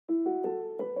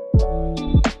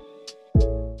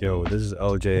Yo, this is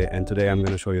LJ, and today I'm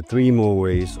going to show you 3 more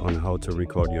ways on how to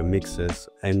record your mixes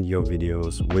and your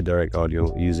videos with direct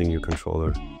audio using your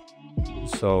controller.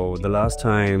 So the last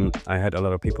time I had a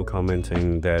lot of people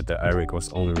commenting that the iRig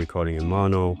was only recording in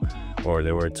mono, or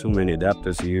there were too many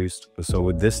adapters used. So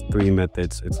with these 3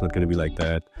 methods, it's not going to be like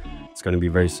that. It's going to be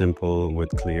very simple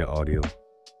with clear audio.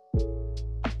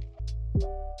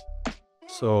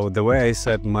 So the way I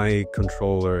set my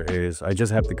controller is I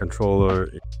just have the controller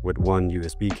with one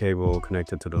USB cable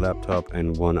connected to the laptop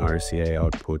and one RCA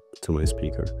output to my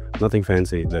speaker. Nothing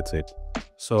fancy, that's it.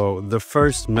 So the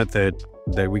first method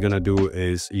that we're gonna do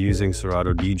is using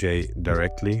Serato DJ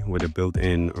directly with a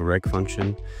built-in rec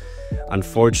function.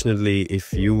 Unfortunately,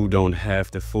 if you don't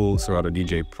have the full Serato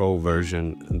DJ Pro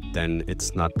version, then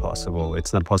it's not possible.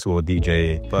 It's not possible with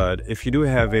DJ. But if you do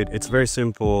have it, it's very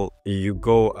simple. You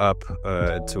go up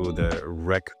to the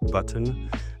rec button.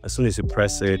 As soon as you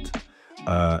press it,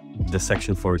 the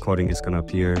section for recording is gonna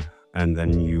appear, and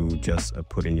then you just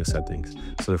put in your settings.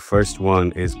 So the first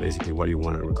one is basically what you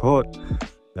want to record.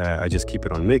 I just keep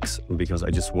it on mix because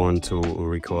I just want to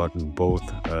record both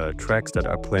tracks that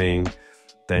are playing,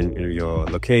 then your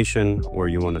location where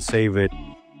you want to save it.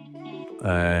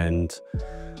 And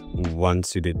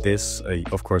once you did this,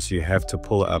 of course you have to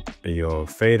pull up your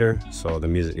fader so the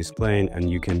music is playing and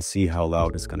you can see how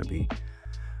loud it's going to be.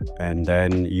 And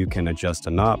then you can adjust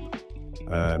the knob.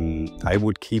 I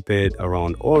would keep it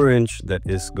around orange. That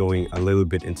is going a little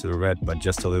bit into the red, but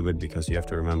just a little bit, because you have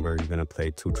to remember you're going to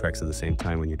play 2 tracks at the same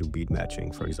time when you do beat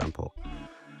matching, for example.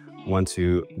 Once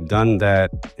you've done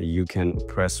that, you can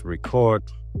press record,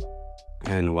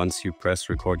 and once you press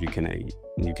record,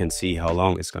 you can see how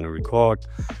long it's going to record,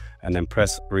 and then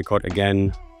press record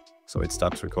again so it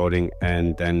stops recording,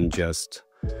 and then just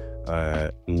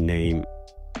name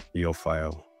your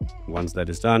file. Once that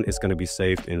is done, it's going to be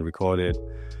saved and recorded,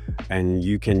 and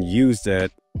you can use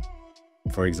that.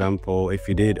 For example, if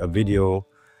you did a video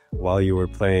while you were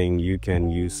playing, you can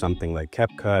use something like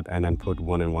CapCut and then put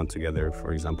one and one together.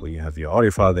 For example, you have your audio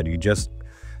file that you just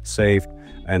saved,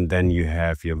 and then you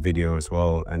have your video as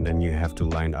well, and then you have to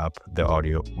line up the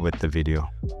audio with the video.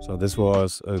 So this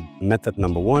was method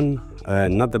number 1.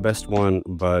 Not the best one,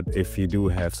 but if you do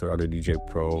have Serato DJ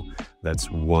Pro,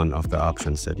 that's one of the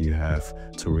options that you have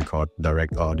to record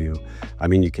direct audio. I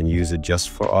mean, you can use it just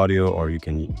for audio, or you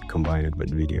can combine it with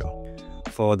video.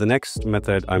 For the next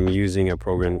method, I'm using a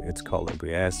program. It's called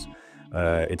OBS.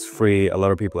 It's free. A lot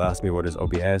of people ask me what is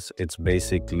OBS. It's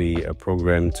basically a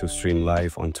program to stream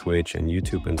live on Twitch and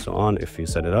YouTube and so on if you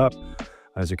set it up.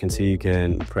 As you can see, you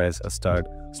can press start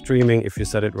streaming if you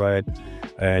set it right,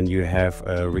 and you have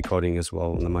recording as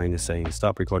well. Mine is saying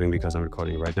stop recording because I'm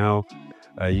recording right now.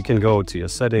 You can go to your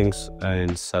settings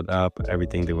and set up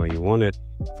everything the way you want it.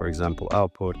 For example,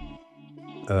 output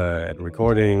and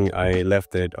recording, I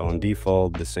left it on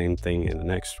default. The same thing in the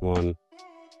next one.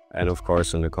 And of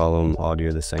course, in the column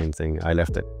audio, the same thing. I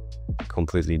left it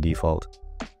completely default.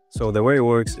 So the way it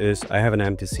works is I have an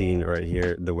empty scene right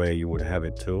here, the way you would have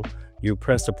it too. You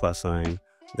press the plus sign,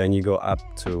 then you go up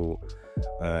to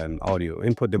audio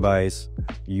input device.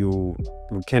 You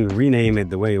can rename it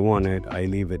the way you want it. I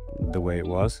leave it the way it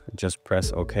was. Just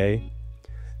press OK.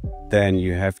 Then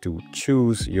you have to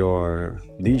choose your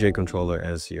DJ controller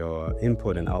as your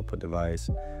input and output device.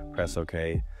 Press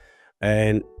OK.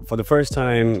 And for the first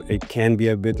time, it can be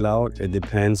a bit loud. It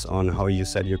depends on how you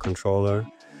set your controller,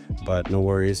 but no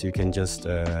worries. You can just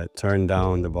turn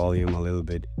down the volume a little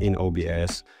bit in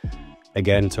OBS.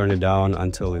 Again, turn it down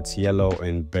until it's yellow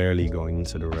and barely going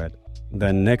into the red.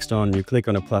 Then next on, you click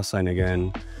on the plus sign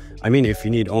again. I mean, if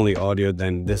you need only audio,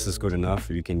 then this is good enough.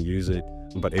 You can use it.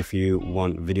 But if you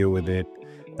want video with it,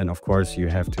 then of course you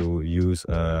have to use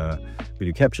a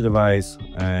video capture device,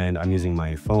 and I'm using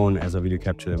my phone as a video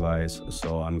capture device.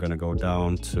 So I'm gonna go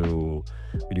down to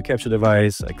video capture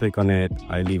device. I click on it.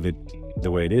 I leave it the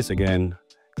way it is again.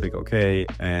 Click OK,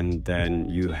 and then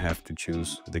you have to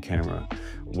choose the camera.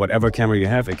 Whatever camera you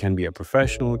have, it can be a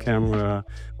professional camera,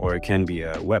 or it can be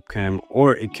a webcam,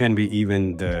 or it can be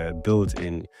even the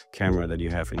built-in camera that you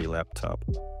have in your laptop.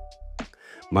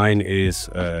 Mine is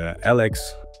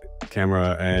Alex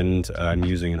camera, and I'm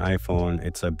using an iPhone.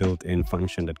 It's a built-in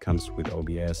function that comes with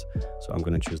OBS, so I'm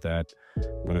going to choose that.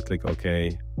 I'm going to click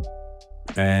OK,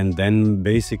 and then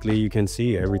basically you can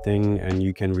see everything, and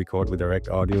you can record with direct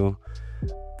audio.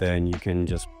 Then you can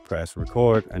just press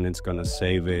record, and it's going to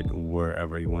save it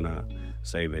wherever you want to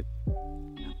save it.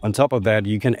 On top of that,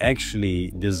 you can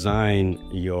actually design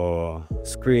your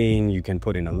screen. You can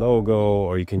put in a logo,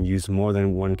 or you can use more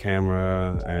than one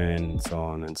camera, and so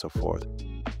on and so forth.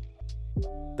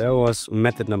 That was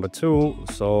method number 2.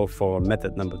 So for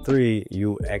method number 3,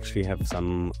 you actually have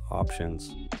some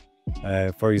options.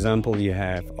 For example, you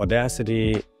have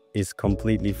Audacity is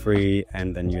completely free,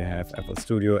 and then you have FL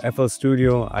Studio. FL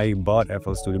Studio, I bought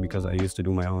FL Studio because I used to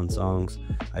do my own songs.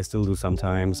 I still do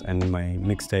sometimes, and my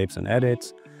mixtapes and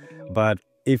edits. But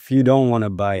if you don't want to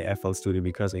buy FL Studio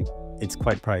because it's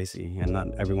quite pricey and not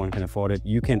everyone can afford it,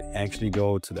 you can actually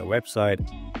go to the website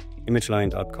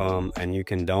imageline.com and you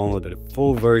can download the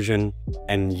full version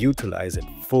and utilize it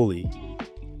fully.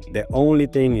 The only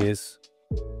thing is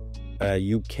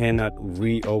you cannot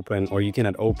reopen, or you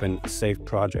cannot open saved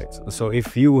projects. So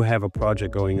if you have a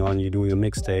project going on, you do your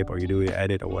mixtape or you do your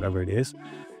edit or whatever it is,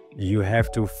 you have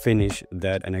to finish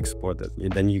that and export it.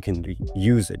 Then you can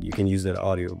use it. You can use that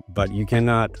audio, but you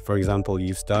cannot, for example,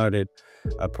 you started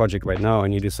a project right now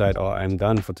and you decide, oh, I'm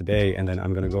done for today, and then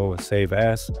I'm gonna go save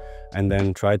as and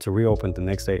then try to reopen the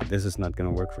next day. This is not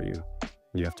gonna work for you.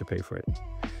 You have to pay for it.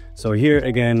 So here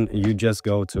again, you just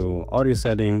go to audio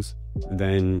settings,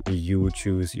 then you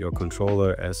choose your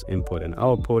controller as input and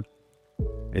output.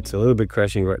 It's a little bit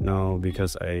crashing right now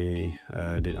because I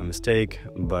did a mistake,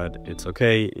 but it's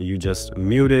okay. You just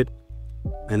mute it,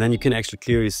 and then you can actually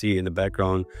clearly see in the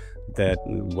background that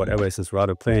whatever is in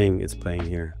Serato playing, it's playing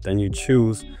here. Then you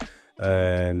choose,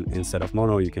 instead of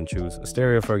mono, you can choose a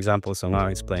stereo, for example. So now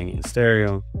it's playing in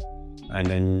stereo, and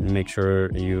then make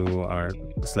sure you are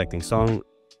selecting song,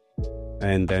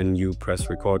 and then you press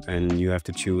record, and you have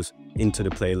to choose into the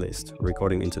playlist,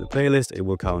 recording into the playlist. It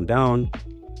will count down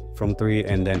from 3,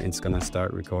 and then it's gonna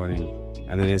start recording.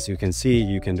 And then as you can see,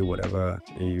 you can do whatever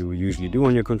you usually do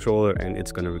on your controller, and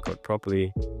it's gonna record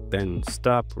properly. Then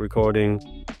stop recording,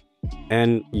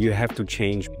 and you have to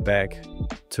change back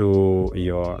to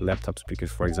your laptop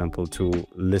speakers, for example, to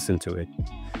listen to it.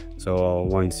 So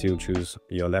once you choose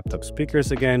your laptop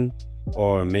speakers again,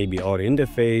 or maybe audio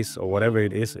interface or whatever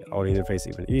it is, audio interface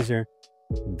even easier,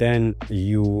 then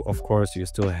you, of course, you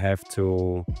still have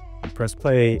to press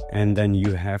play, and then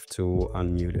you have to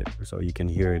unmute it so you can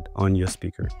hear it on your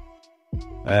speaker.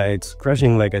 It's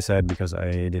crashing, like I said, because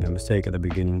I did a mistake at the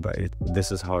beginning, but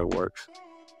this is how it works.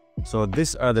 So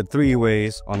these are the 3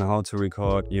 ways on how to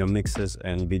record your mixes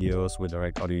and videos with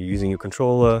direct audio using your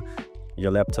controller,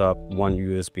 your laptop, 1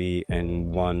 USB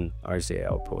and 1 RCA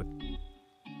output.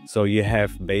 So you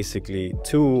have basically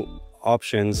 2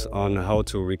 options on how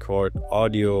to record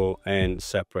audio and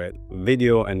separate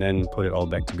video and then put it all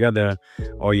back together,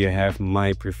 or you have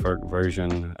my preferred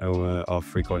version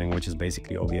of recording, which is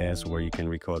basically OBS, where you can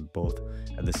record both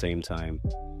at the same time.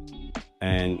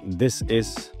 And this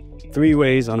is 3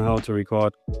 ways on how to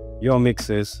record your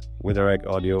mixes with direct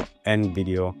audio and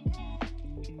video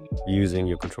using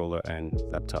your controller and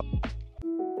laptop.